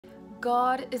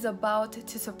God is about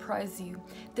to surprise you.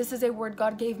 This is a word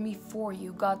God gave me for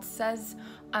you. God says,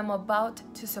 I'm about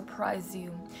to surprise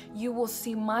you. You will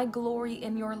see my glory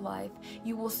in your life.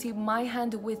 You will see my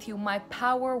hand with you, my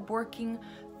power working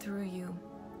through you.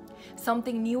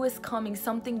 Something new is coming,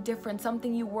 something different,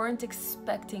 something you weren't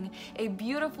expecting. A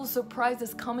beautiful surprise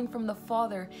is coming from the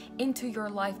Father into your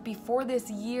life before this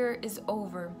year is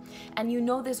over. And you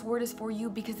know this word is for you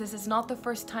because this is not the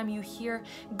first time you hear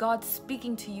God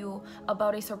speaking to you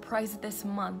about a surprise this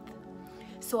month.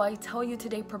 So I tell you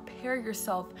today, prepare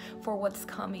yourself for what's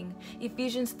coming.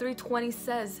 Ephesians 3:20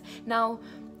 says, now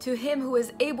to him who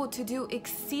is able to do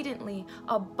exceedingly,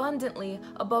 abundantly,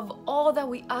 above all that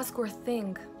we ask or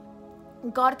think,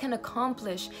 God can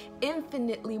accomplish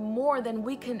infinitely more than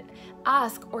we can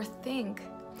ask or think.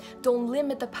 Don't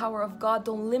limit the power of God.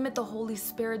 Don't limit the Holy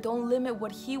Spirit. Don't limit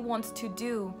what He wants to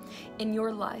do in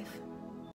your life.